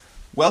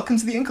Welcome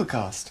to the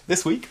Inklecast.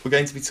 This week we're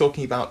going to be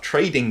talking about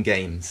trading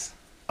games.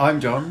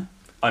 I'm John.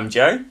 I'm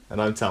Joe.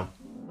 And I'm Tom.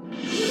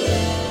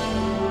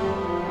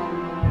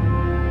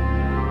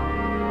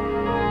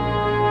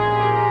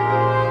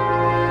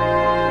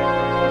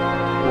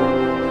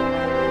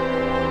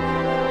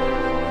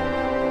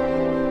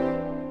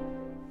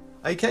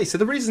 Okay, so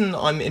the reason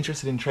I'm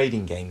interested in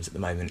trading games at the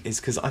moment is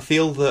because I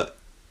feel that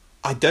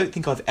I don't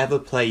think I've ever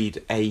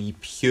played a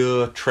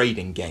pure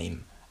trading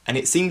game. And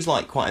it seems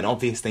like quite an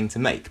obvious thing to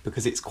make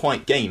because it's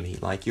quite gamey,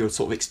 like you're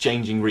sort of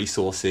exchanging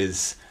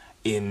resources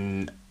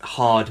in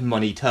hard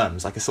money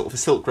terms, like a sort of a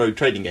Silk Road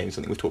trading game,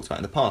 something we've talked about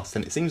in the past,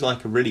 and it seems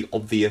like a really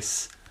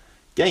obvious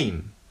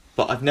game,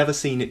 but I've never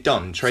seen it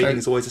done. Trading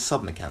is always a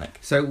sub-mechanic.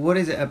 So what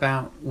is it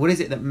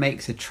that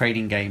makes a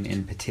trading game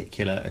in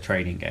particular a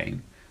trading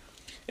game?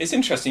 It's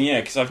interesting,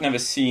 because I've never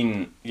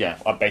seen,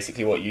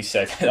 basically what you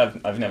said,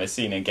 I've never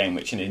seen a game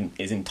which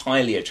is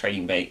entirely a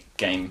trading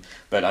game,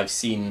 but I've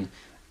seen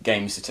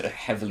games that are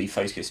heavily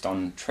focused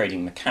on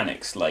trading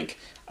mechanics, like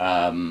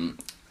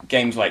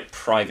games like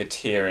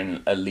Privateer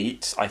and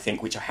Elite, I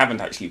think, which I haven't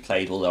actually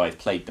played, although I've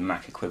played the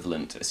Mac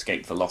equivalent,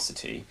 Escape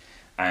Velocity,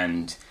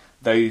 and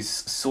those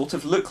sort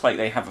of look like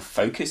they have a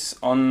focus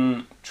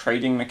on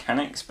trading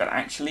mechanics, but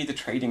actually the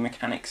trading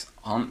mechanics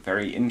aren't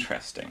very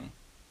interesting.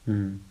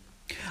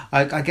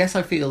 I guess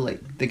I feel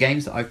like the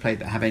games that I've played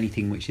that have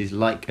anything which is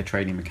like a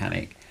trading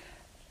mechanic,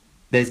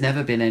 there's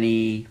never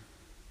really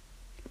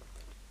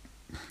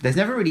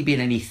been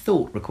any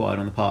thought required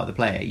on the part of the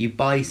player. You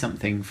buy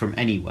something from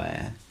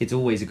anywhere, it's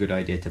always a good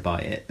idea to buy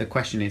it. The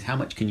question is, how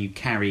much can you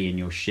carry in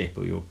your ship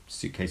or your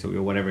suitcase or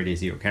your whatever it is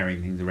that you're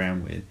carrying things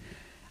around with?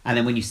 And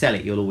then when you sell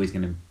it, you're always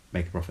going to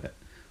make a profit.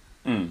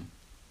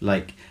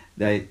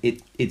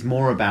 It's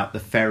more about the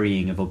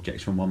ferrying of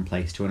objects from one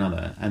place to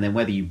another, and then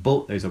whether you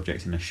bought those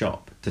objects in a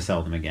shop to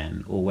sell them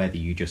again, or whether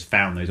you just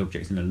found those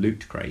objects in a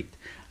loot crate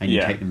and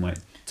you take them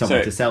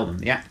somewhere to sell them.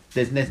 Yeah,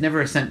 there's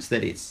never a sense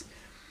that it's,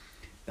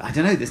 I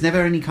don't know, there's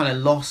never any kind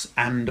of loss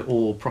and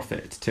or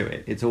profit to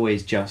it. It's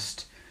always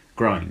just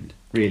grind,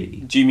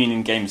 really. Do you mean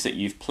in games that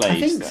you've played? I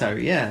think so,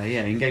 yeah,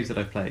 in games that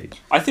I've played.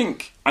 I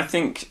think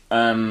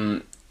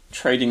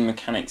trading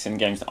mechanics in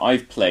games that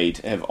I've played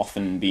have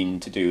often been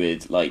to do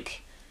with,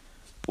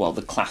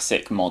 the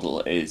classic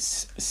model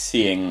is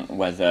seeing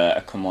whether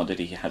a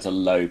commodity has a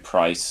low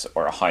price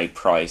or a high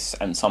price,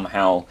 and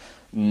somehow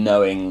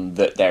knowing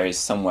that there is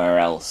somewhere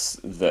else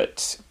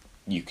that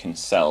you can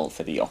sell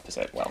for the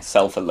opposite. Well,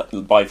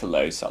 buy for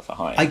low, sell for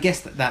high. I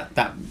guess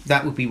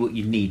that would be what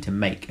you need to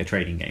make a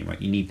trading game,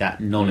 right? You need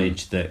that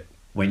knowledge that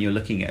when you're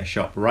looking at a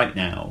shop right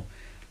now,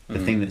 the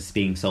thing that's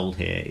being sold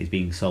here is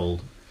being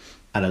sold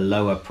at a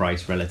lower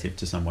price relative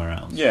to somewhere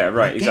else. Yeah,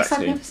 right, exactly. I guess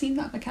I've never seen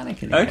that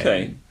mechanic in a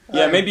game.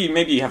 Yeah, maybe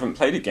you haven't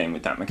played a game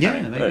with that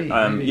mechanic.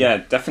 Yeah, maybe. Yeah,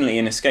 definitely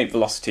in Escape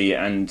Velocity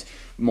and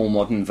more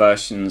modern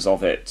versions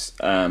of it.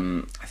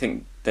 I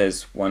think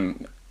there's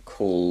one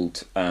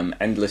called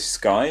Endless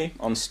Sky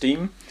on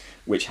Steam,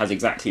 which has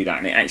exactly that,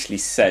 and it actually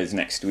says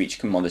next to each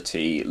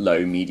commodity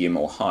low, medium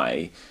or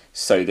high,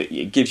 so that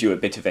it gives you a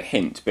bit of a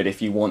hint. But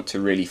if you want to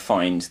really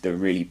find the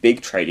really big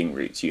trading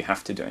routes, you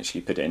have to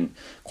actually put in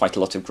quite a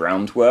lot of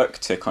groundwork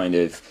to kind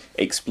of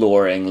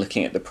exploring,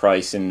 looking at the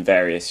price in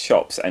various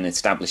shops and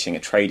establishing a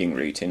trading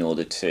route in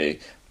order to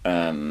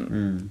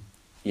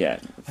I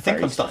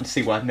think I'm starting to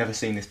see why I've never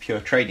seen this pure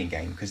trading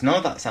game, because none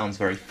of that sounds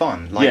very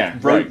fun.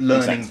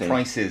 Learning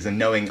prices and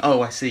knowing,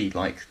 I see,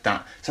 like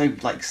that. So,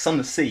 like Sun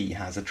of Sea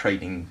has a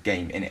trading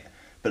game in it,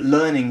 but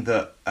learning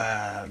that,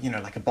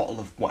 like a bottle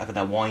of whatever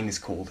their wine is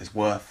called is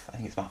worth, I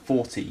think it's about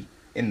 40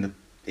 in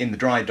the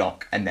dry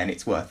dock, and then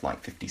it's worth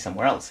like 50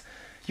 somewhere else.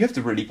 You have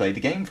to really play the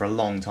game for a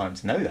long time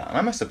to know that. And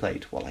I must have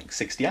played,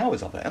 60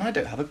 hours of it, and I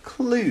don't have a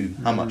clue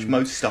how much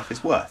most stuff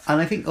is worth.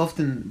 And I think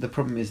often the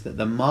problem is that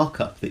the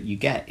markup that you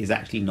get is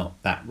actually not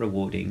that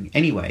rewarding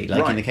anyway.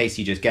 In the case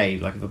you just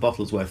gave, if a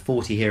bottle's worth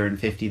 40 here and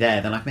 50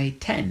 there, then I've made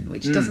 10,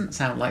 which doesn't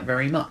sound like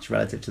very much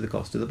relative to the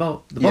cost of the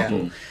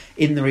bottle.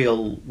 In the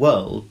real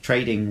world,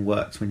 trading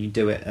works when you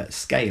do it at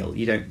scale.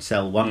 You don't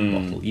sell one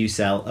bottle, you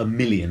sell 1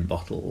 million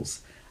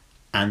bottles.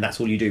 And that's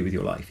all you do with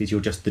your life, is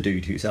you're just the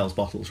dude who sells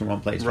bottles from one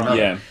place to another.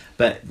 Yeah.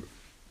 But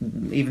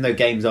even though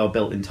games are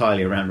built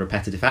entirely around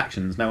repetitive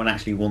actions, no one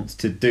actually wants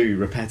to do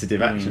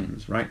repetitive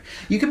actions, right?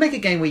 You can make a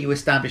game where you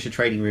establish a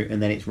trading route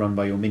and then it's run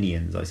by your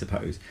minions, I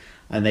suppose.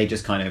 And they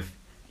just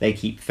they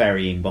keep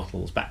ferrying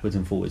bottles backwards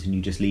and forwards and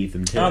you just leave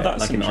them to it, that's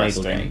like an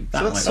idle game.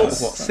 So that's sort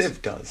of what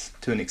Civ does,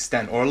 to an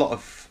extent, or a lot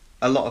of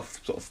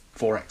sort of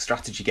 4X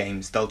strategy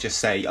games. They'll just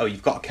say,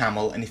 you've got a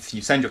camel, and if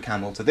you send your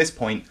camel to this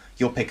point,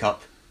 you'll pick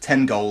up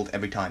 10 gold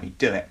every time you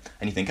do it,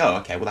 and you think,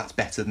 that's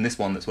better than this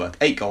one that's worth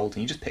 8 gold,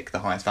 and you just pick the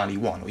highest value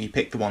one, or you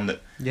pick the one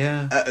that,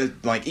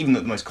 even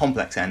at the most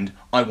complex end,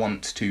 I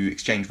want to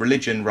exchange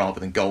religion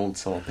rather than gold,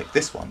 so I'll pick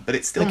this one, but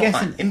it's still not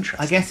that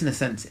interesting. I guess in a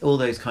sense, all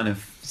those kind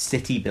of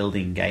city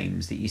building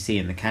games that you see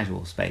in the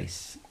casual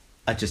space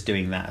are just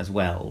doing that as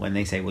well. When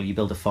they say, you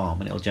build a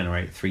farm and it'll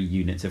generate 3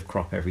 units of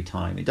crop every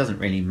time, it doesn't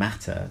really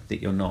matter that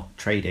you're not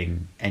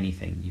trading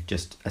anything, you've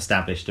just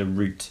established a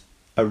route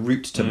a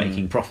route to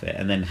making profit,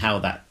 and then how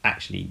that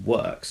actually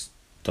works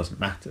doesn't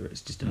matter.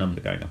 It's just a number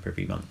going up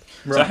every month.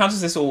 Right. So how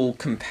does this all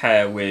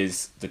compare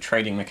with the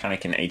trading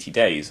mechanic in 80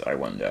 Days, I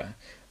wonder?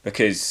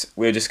 Because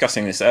we were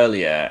discussing this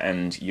earlier,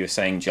 and you were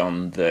saying,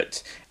 John,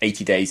 that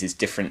 80 Days is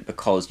different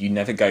because you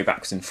never go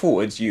backwards and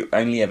forwards, you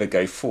only ever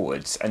go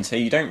forwards, and so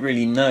you don't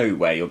really know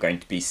where you're going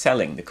to be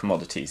selling the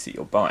commodities that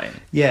you're buying.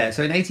 Yeah,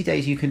 so in 80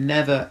 Days you can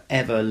never,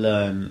 ever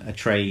learn a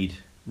trade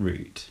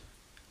route.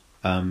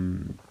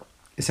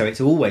 So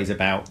it's always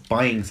about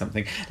buying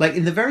something. Like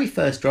in the very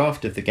first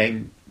draft of the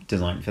game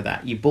design for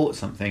that, you bought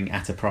something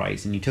at a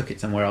price and you took it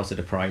somewhere else at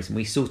a price, and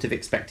we sort of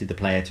expected the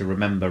player to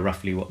remember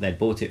roughly what they'd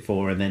bought it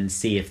for and then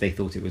see if they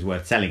thought it was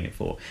worth selling it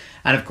for.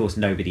 And of course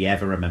nobody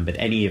ever remembered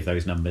any of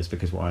those numbers,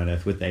 because why on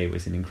earth would they? It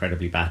was an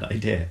incredibly bad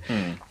idea.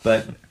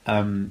 But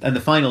and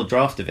the final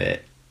draft of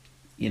it,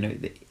 you know,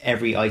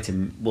 every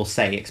item will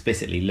say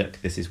explicitly,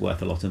 look, this is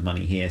worth a lot of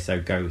money here,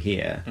 so go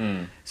here.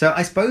 So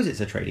I suppose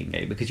it's a trading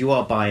game because you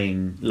are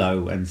buying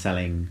low and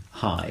selling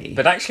high.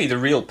 But actually the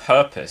real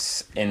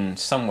purpose in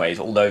some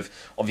ways, although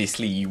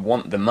obviously you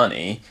want the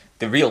money,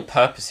 the real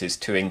purpose is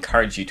to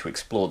encourage you to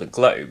explore the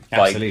globe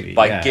by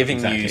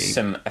giving you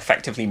some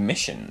effectively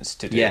missions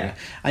to do. Yeah,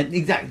 and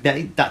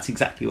that's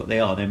exactly what they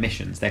are. They're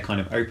missions. They're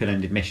kind of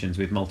open-ended missions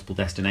with multiple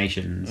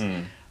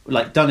destinations.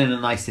 Like done in a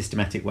nice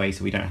systematic way,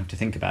 so we don't have to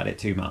think about it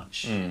too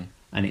much,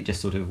 and it just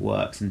sort of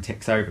works and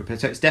ticks over.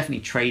 So it's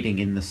definitely trading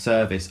in the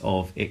service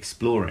of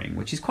exploring,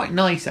 which is quite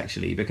nice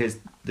actually, because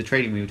the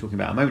trading we were talking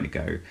about a moment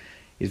ago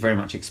is very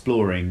much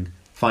exploring,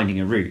 finding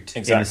a route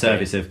in the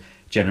service of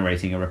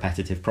generating a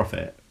repetitive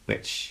profit,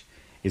 which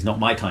is not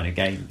my kind of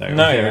game though.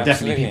 No, there are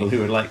definitely people who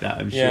would like that,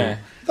 I'm sure.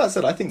 That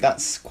said, I think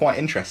that's quite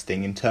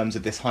interesting in terms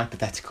of this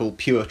hypothetical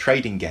pure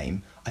trading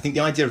game. I think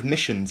the idea of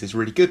missions is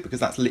really good because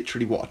that's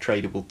literally what a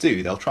trader will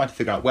do. They'll try to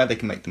figure out where they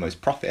can make the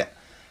most profit,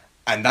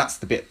 and that's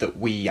the bit that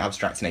we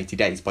abstract in 80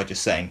 Days by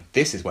just saying,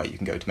 this is where you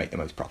can go to make the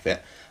most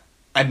profit.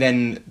 And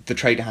then the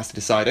trader has to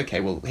decide, okay,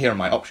 well, here are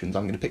my options.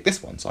 I'm going to pick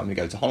this one. So I'm going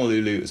to go to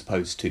Honolulu as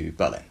opposed to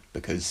Berlin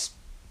because,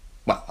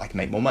 well, I can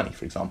make more money,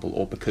 for example,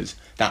 or because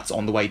that's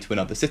on the way to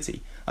another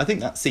city. I think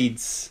that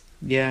seeds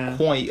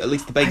quite, at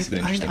least the base of an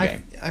interesting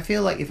game. I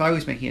feel like if I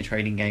was making a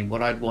trading game,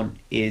 what I'd want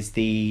is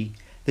the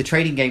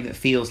trading game that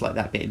feels like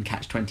that bit in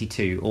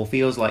Catch-22, or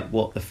feels like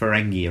what the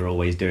Ferengi are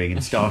always doing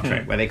in Star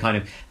Trek, where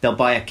they'll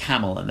buy a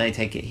camel and they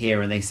take it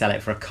here and they sell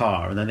it for a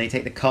car, and then they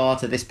take the car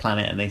to this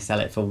planet and they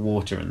sell it for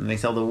water, and then they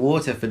sell the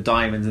water for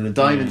diamonds and the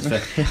diamonds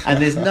for...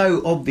 And there's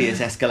no obvious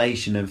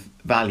escalation of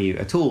value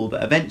at all,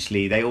 but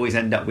eventually they always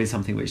end up with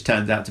something which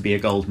turns out to be a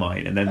gold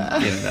mine, and then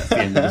that's the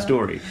end of the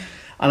story.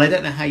 And I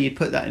don't know how you'd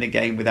put that in a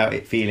game without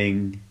it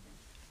feeling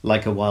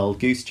like a wild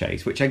goose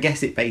chase, which I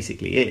guess it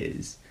basically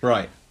is.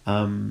 Right.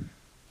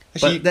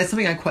 But there's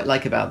something I quite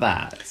like about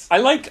that. I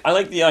like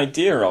the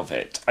idea of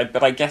it,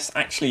 but I guess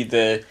actually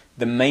the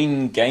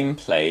main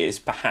gameplay is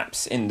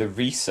perhaps in the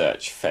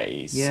research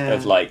phase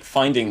of like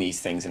finding these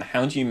things, and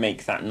how do you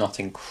make that not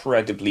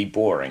incredibly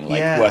boring,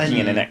 like working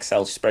in an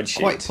Excel spreadsheet.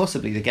 Quite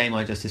possibly the game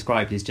I just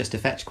described is just a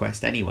fetch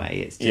quest anyway.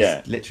 It's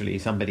just literally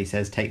somebody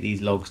says take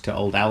these logs to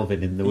old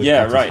Alvin in the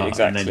woodcutter's hut,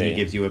 exactly. And then he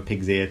gives you a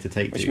pig's ear to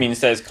take which means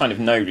there's kind of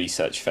no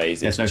research phase.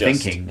 There's no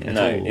thinking at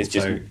all. It's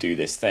just do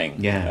this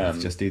thing.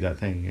 Let's just do that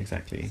thing,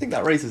 exactly. I think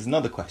that raises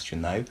another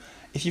question though.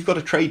 If you've got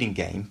a trading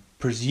game,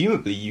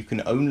 presumably you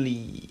can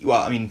only...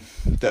 Well, I mean,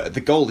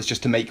 the goal is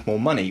just to make more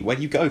money. Where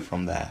do you go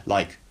from there?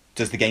 Like,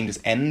 does the game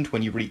just end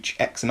when you reach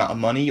X amount of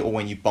money, or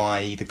when you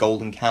buy the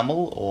golden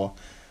camel, or...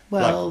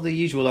 Well, the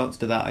usual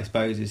answer to that, I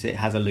suppose, is it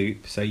has a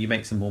loop. So you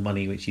make some more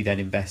money, which you then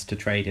invest to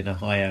trade in a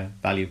higher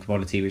value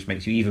commodity, which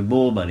makes you even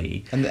more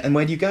money. And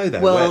where do you go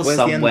then? Well,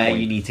 somewhere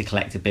you need to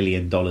collect $1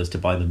 billion to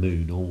buy the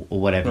moon, or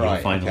whatever your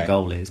final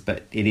goal is.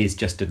 But it is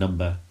just a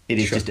number. It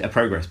is just a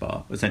progress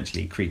bar,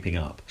 essentially, creeping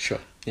up. Sure.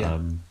 Yeah.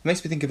 It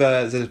makes me think of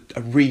there's a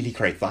really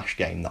great Flash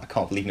game that I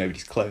can't believe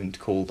nobody's cloned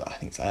called, I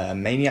think it's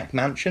Maniac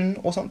Mansion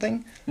or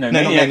something. No,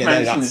 Maniac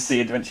Mansion is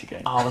the adventure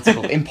game. Oh, what's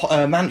it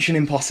called? Mansion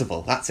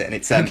Impossible, that's it. And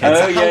it's a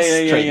house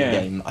trading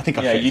game. I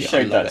think you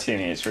showed that to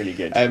me, it's really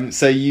good.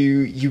 So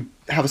you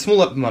have a small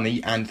amount of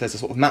money, and there's a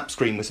sort of map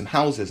screen with some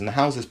houses, and the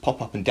houses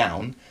pop up and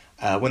down.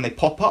 When they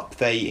pop up,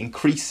 they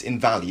increase in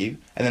value,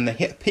 and then they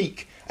hit a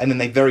peak, and then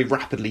they very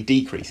rapidly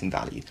decrease in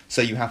value.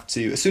 So you have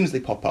to, as soon as they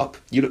pop up,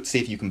 you look to see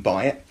if you can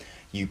buy it.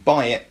 You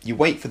buy it, you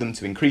wait for them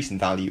to increase in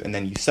value, and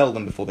then you sell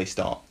them before they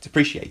start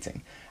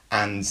depreciating.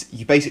 And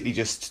you basically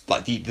just,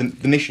 like,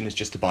 the mission is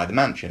just to buy the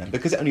mansion. And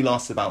because it only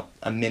lasts about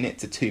a minute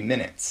to 2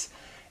 minutes,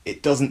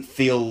 it doesn't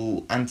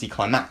feel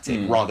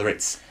anticlimactic. Rather,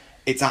 it's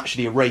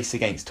actually a race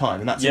against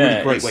time. And that's a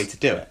really great way to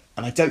do it.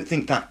 And I don't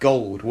think that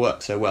goal would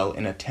work so well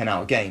in a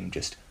 10-hour game,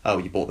 just,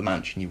 you bought the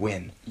mansion, you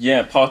win.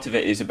 Yeah, part of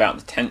it is about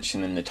the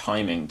tension and the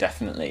timing,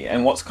 definitely.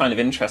 And what's kind of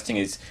interesting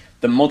is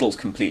the model's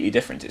completely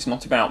different. It's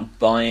not about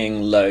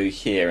buying low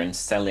here and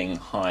selling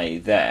high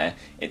there.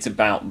 It's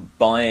about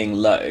buying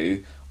low,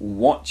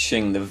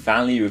 watching the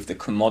value of the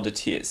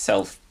commodity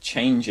itself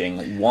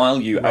changing while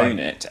you own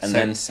it and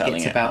then selling it.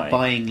 It's about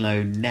buying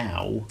low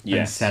now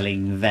and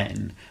selling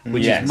then,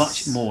 which is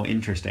much more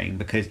interesting,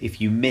 because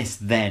if you miss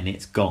then,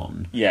 it's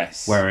gone.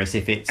 Yes. Whereas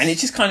if it's and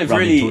it's just kind of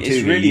really Tortuga,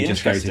 it's really you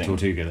just interesting. go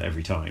to Tortuga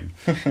every time.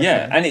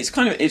 Yeah, and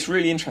it's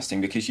really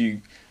interesting because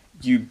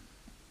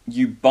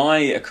you buy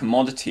a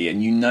commodity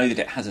and you know that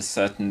it has a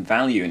certain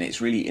value, and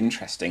it's really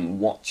interesting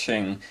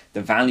watching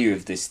the value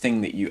of this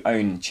thing that you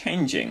own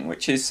changing,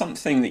 which is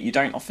something that you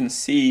don't often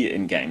see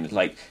in games.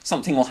 Like,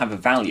 something will have a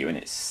value and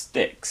it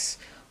sticks,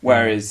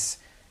 whereas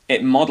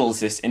it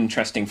models this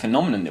interesting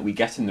phenomenon that we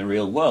get in the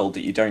real world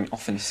that you don't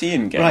often see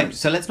in games. Right,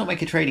 so let's not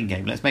make a trading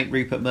game. Let's make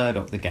Rupert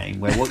Murdoch the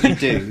game, where what you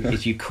do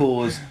is you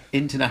cause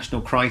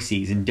international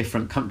crises in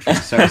different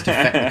countries so as to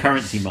affect the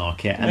currency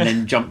market, and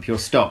then jump your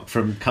stock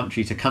from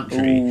country to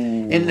country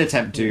in an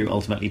attempt to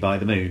ultimately buy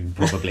the moon,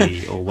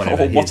 probably, or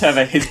whatever. Or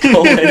whatever his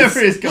goal is. Whatever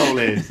his goal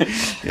is.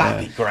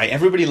 That'd be great.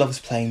 Everybody loves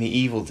playing the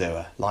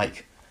evildoer.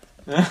 Like,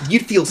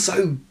 you'd feel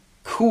so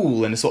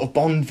cool in a sort of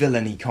Bond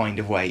villainy kind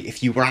of way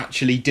if you were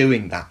actually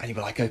doing that, and you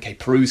were like, okay,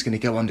 Peru's going to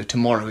go under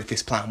tomorrow if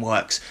this plan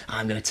works,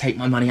 I'm going to take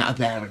my money out of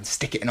there and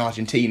stick it in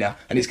Argentina,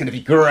 and it's going to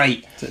be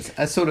great. So it's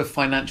a sort of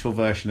financial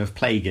version of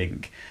Plague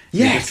Inc.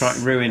 Yes. You're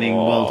just ruining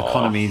world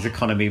economies,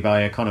 economy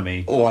by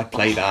economy. Oh, I'd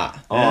play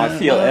that. I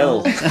feel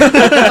ill.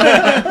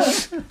 I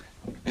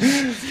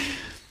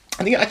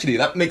think actually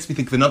that makes me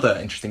think of another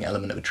interesting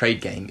element of a trade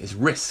game is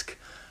risk.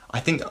 I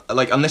think,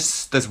 like,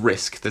 unless there's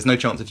risk, there's no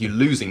chance of you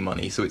losing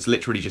money, so it's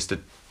literally just you're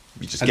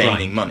just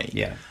gaining money.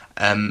 Yeah.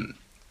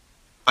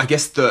 I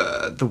guess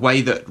the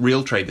way that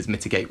real traders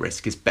mitigate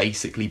risk is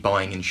basically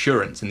buying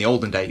insurance. In the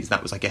olden days,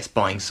 that was, I guess,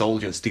 buying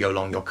soldiers to go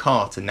along your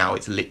cart, and now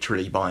it's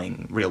literally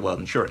buying real-world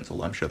insurance,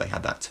 although I'm sure they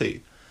had that too.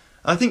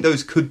 I think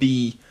those could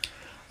be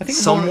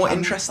somewhat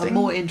interesting. A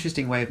more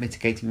interesting way of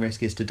mitigating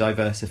risk is to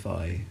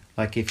diversify.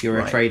 Like, if you're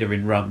a trader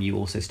in rum, you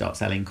also start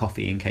selling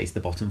coffee in case the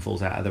bottom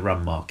falls out of the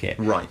rum market.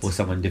 Right. Or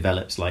someone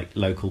develops, like,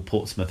 local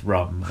Portsmouth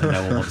rum and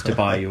no one wants to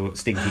buy your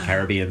stinky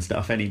Caribbean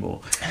stuff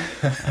anymore.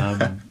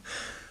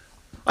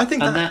 I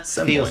think that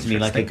feels to me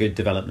like a good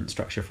development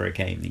structure for a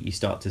game, that you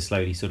start to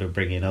slowly sort of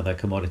bring in other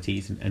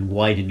commodities and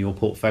widen your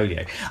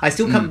portfolio. I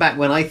still come back,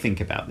 when I think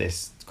about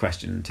this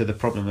question, to the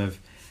problem of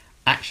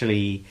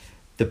actually...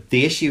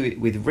 The issue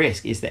with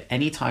risk is that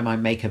any time I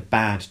make a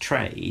bad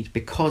trade,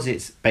 because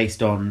it's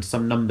based on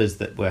some numbers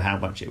that were how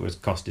much it was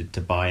costed to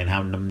buy and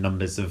how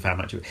numbers of how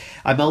much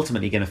I'm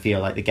ultimately going to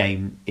feel like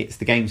it's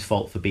the game's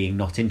fault for being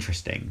not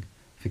interesting,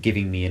 for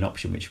giving me an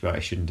option which I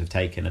shouldn't have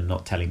taken and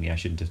not telling me I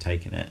shouldn't have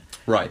taken it.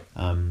 Right.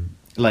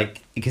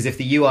 Like, because if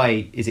the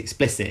UI is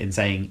explicit in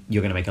saying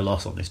you're going to make a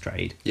loss on this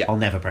trade, I'll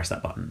never press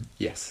that button.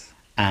 Yes.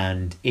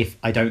 And if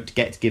I don't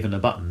get given a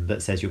button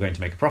that says you're going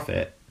to make a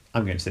profit,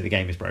 I'm going to say the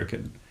game is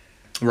broken.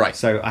 Right.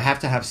 So I have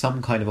to have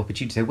some kind of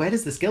opportunity. So where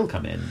does the skill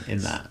come in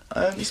that?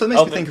 So it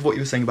makes me think of what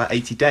you were saying about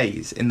 80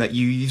 days, in that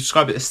you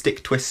describe it as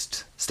stick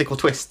or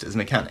twist as a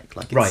mechanic.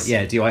 Like, right,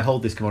 yeah. Do I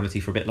hold this commodity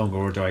for a bit longer,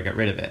 or do I get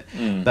rid of it?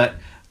 But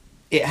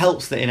it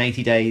helps that in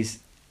 80 days,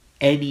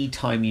 any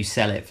time you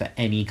sell it for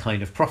any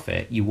kind of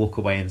profit, you walk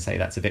away and say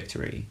that's a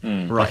victory.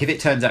 Right. Like, if it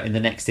turns out in the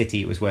next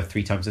city it was worth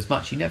 3 times as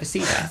much, you never see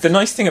that. The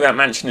nice thing about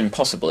Mansion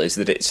Impossible is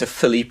that it's a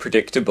fully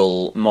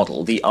predictable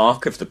model. The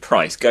arc of the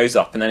price goes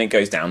up and then it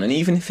goes down, and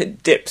even if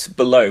it dips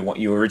below what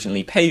you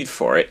originally paid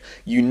for it,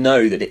 you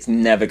know that it's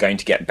never going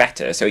to get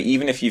better. So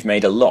even if you've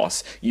made a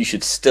loss, you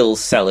should still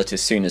sell it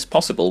as soon as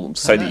possible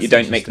so that you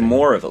don't make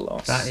more of a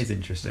loss. That is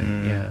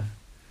interesting, yeah.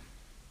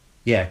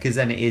 Yeah, because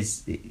then it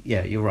is...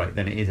 Yeah, you're right.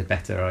 Then it is a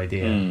better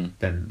idea.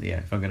 Then,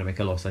 if I'm going to make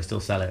a loss, I still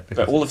sell it.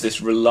 But all of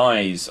this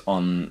relies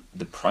on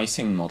the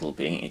pricing model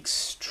being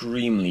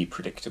extremely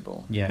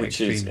predictable, which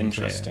is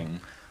interesting. Clear.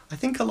 I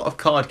think a lot of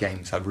card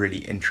games are really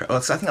interesting. I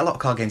think a lot of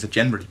card games are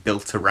generally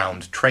built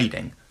around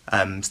trading.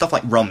 Stuff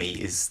like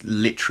Rummy is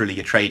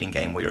literally a trading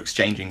game where you're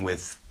exchanging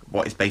with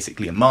what is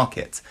basically a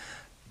market.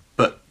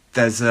 But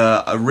there's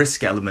a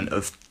risk element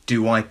of,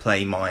 do I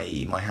play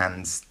my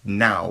hands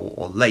now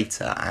or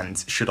later,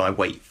 and should I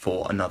wait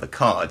for another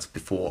card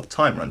before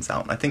time runs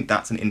out? And I think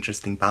that's an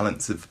interesting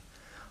balance of,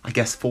 I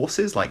guess,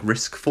 forces, like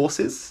risk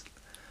forces.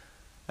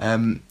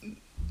 I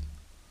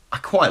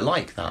quite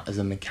like that as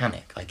a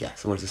mechanic, I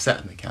guess, or as a set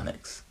of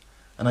mechanics.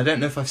 And I don't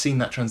know if I've seen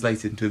that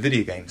translated into a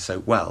video game so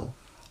well.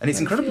 And it's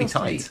incredibly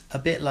tight. A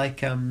bit like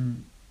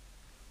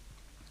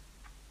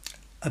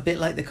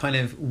the kind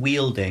of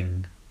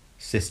wielding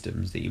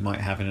systems that you might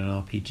have in an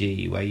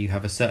RPG, where you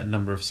have a certain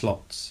number of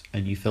slots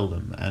and you fill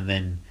them, and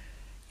then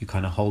you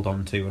kind of hold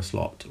on to a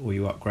slot or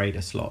you upgrade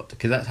a slot,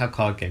 because that's how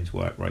card games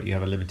work, right? You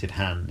have a limited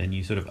hand and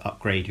you sort of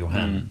upgrade your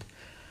hand.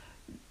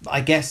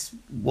 I guess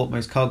what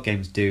most card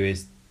games do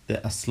is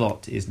that a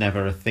slot is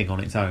never a thing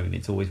on its own.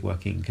 It's always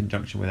working in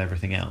conjunction with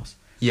everything else.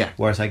 Yeah.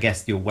 Whereas I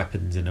guess your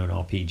weapons in an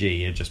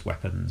RPG are just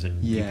weapons,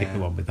 and you pick the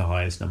one with the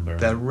highest number.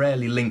 They're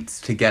rarely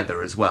linked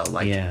together as well.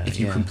 Like, if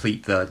you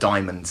complete the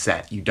diamond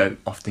set, you don't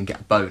often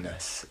get a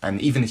bonus.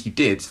 And even if you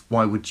did,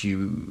 why would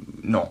you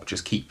not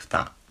just keep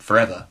that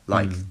forever.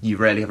 Like you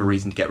rarely have a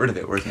reason to get rid of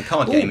it. Whereas in a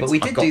card game, but we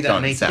did do that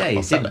in 80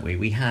 days, didn't we?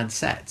 We had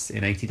sets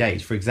in 80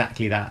 days for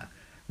exactly that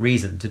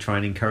reason, to try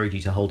and encourage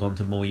you to hold on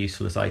to more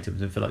useless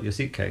items and fill up your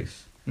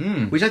suitcase.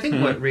 Which I think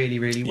worked really,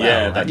 really well.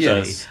 Yeah, that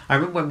does. I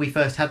remember when we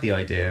first had the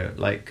idea,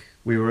 like,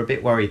 we were a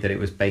bit worried that it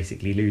was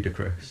basically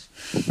ludicrous.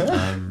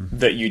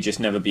 That you'd just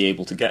never be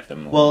able to get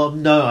them? Or... Well,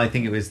 no, I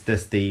think it was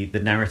just the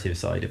narrative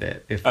side of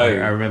it. I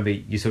remember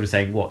you sort of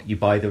saying, what, you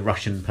buy the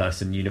Russian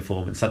person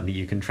uniform and suddenly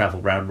you can travel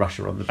around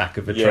Russia on the back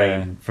of a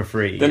train for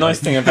free. The nice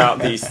thing about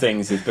these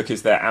things is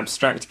because they're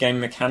abstract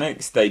game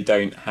mechanics, they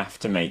don't have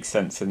to make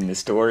sense in the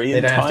story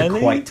entirely. They don't have to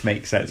quite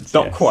make sense.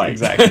 Not quite.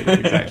 Exactly.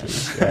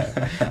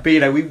 Yeah.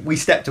 But, we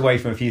stepped away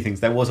from a few things.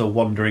 There was a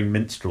wandering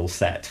minstrel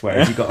set where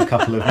if you got a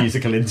couple of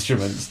musical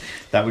instruments,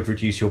 that would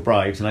reduce your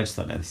bribes, and I just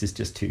thought, no, this is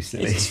just too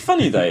silly. It's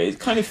funny though, it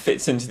kind of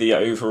fits into the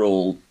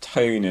overall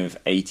tone of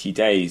 80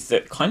 Days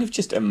that kind of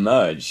just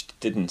emerged,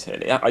 didn't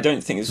it? I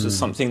don't think this was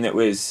something that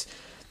was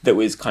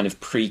kind of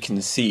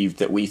preconceived,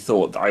 that we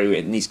thought, oh,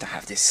 it needs to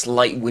have this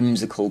slight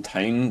whimsical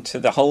tone to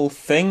the whole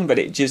thing, but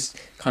it just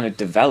kind of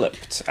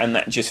developed, and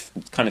that just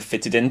kind of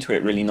fitted into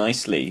it really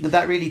nicely.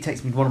 That really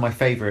takes me to one of my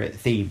favourite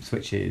themes,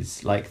 which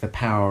is like the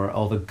power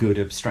of a good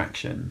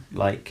abstraction.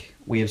 Like,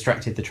 we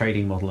abstracted the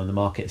trading model and the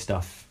market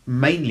stuff.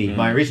 Mainly,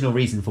 my original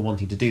reason for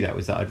wanting to do that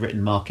was that I'd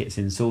written markets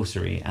in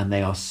sorcery, and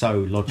they are so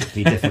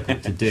logically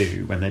difficult to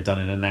do when they're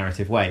done in a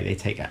narrative way. They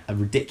take a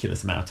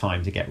ridiculous amount of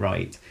time to get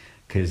right,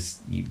 because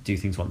you do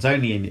things once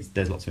only, and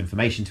there's lots of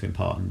information to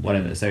impart and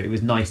whatever. So it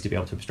was nice to be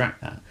able to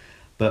abstract that.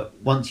 But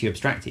once you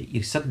abstract it,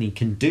 you suddenly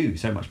can do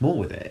so much more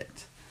with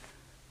it.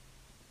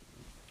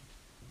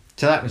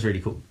 So that was really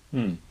cool.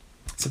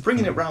 So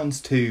bringing it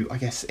round to, I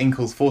guess,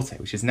 Inkle's forte,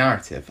 which is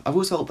narrative, I've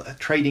always felt that a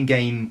trading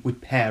game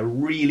would pair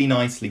really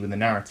nicely with a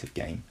narrative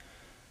game.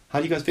 How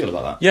do you guys feel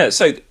about that? Yeah,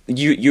 so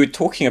you were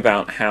talking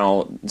about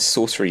how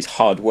sorcery's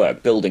hard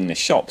work building the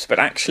shops, but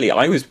actually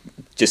I was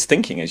just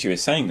thinking as you were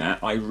saying that,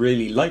 I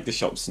really like the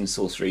shops in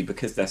sorcery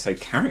because they're so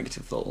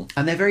characterful.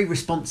 And they're very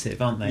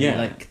responsive, aren't they? Yeah.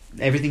 Like,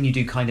 everything you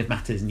do kind of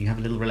matters, and you have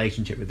a little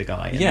relationship with the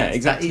guy. Yeah,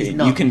 exactly. That is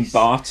nice. You can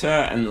barter,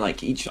 and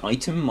like each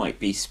item might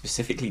be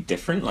specifically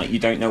different. Like, you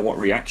don't know what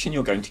reaction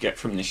you're going to get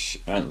from the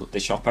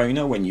shop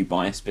owner when you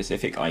buy a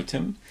specific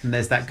item. And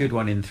there's that good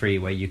one in 3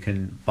 where you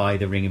can buy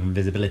the Ring of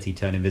Invisibility,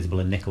 turn invisible,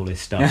 and nickel his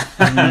stuff.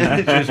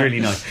 Which was really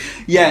nice.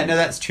 Yeah, no,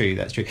 that's true.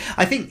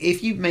 I think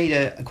if you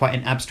made quite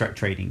an abstract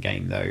trading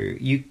game, though,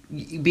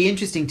 it'd be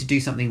interesting to do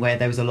something where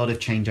there was a lot of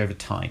change over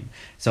time.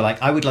 So,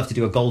 like, I would love to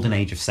do a Golden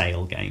Age of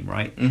Sale game,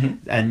 right?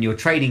 And you're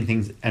trading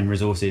things and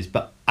resources,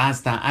 but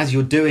as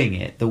you're doing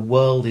it, the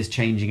world is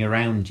changing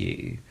around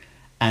you.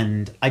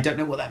 And I don't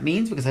know what that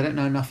means because I don't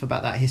know enough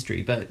about that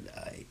history, but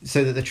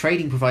so that the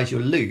trading provides you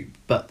a loop,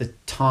 but the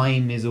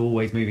time is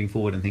always moving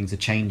forward and things are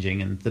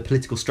changing and the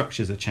political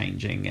structures are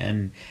changing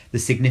and the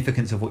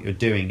significance of what you're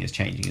doing is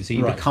changing. And so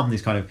you become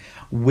this kind of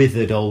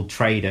withered old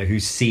trader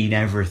who's seen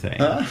everything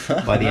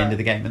by the end of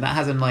the game. And that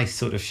has a nice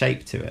sort of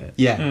shape to it.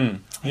 Yeah.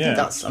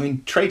 I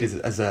think traders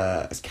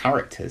as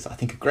characters, I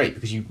think, are great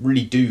because you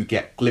really do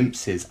get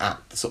glimpses at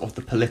sort of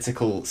the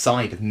political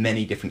side of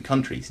many different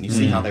countries and you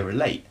see how they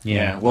relate.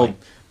 Yeah, well,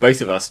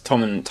 both of us,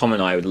 Tom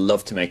and I, would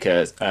love to make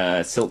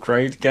a Silk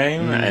Road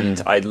game,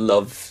 and I'd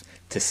love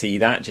to see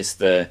that.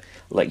 Just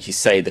like you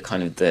say, the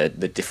kind of the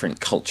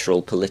different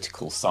cultural,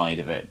 political side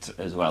of it,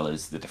 as well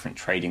as the different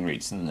trading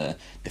routes and the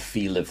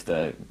feel of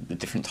the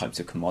different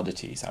types of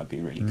commodities. That would be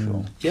really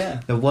cool.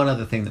 Yeah. The one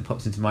other thing that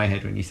pops into my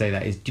head when you say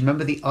that is, do you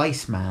remember the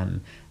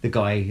Iceman, the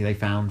guy who they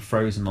found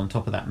frozen on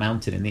top of that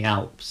mountain in the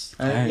Alps?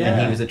 And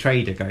he was a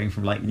trader going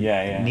from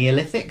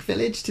Neolithic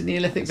village to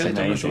Neolithic village.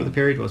 I'm not sure what the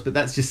period was, but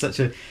that's just such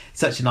an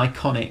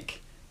iconic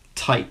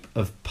type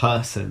of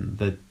person,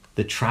 the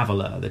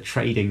traveller, the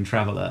trading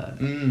traveller.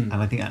 And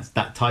I think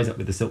that ties up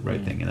with the Silk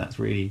Road thing, and that's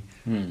really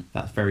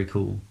that's very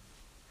cool.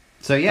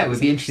 So yeah, it would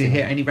be interesting to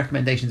hear any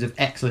recommendations of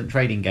excellent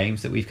trading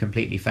games that we've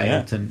completely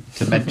failed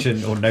to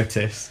mention or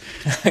notice.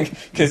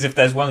 Because if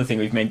there's one thing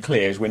we've made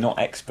clear is we're not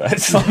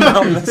experts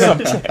on the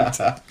subject.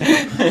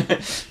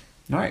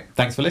 All right,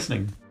 thanks for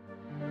listening.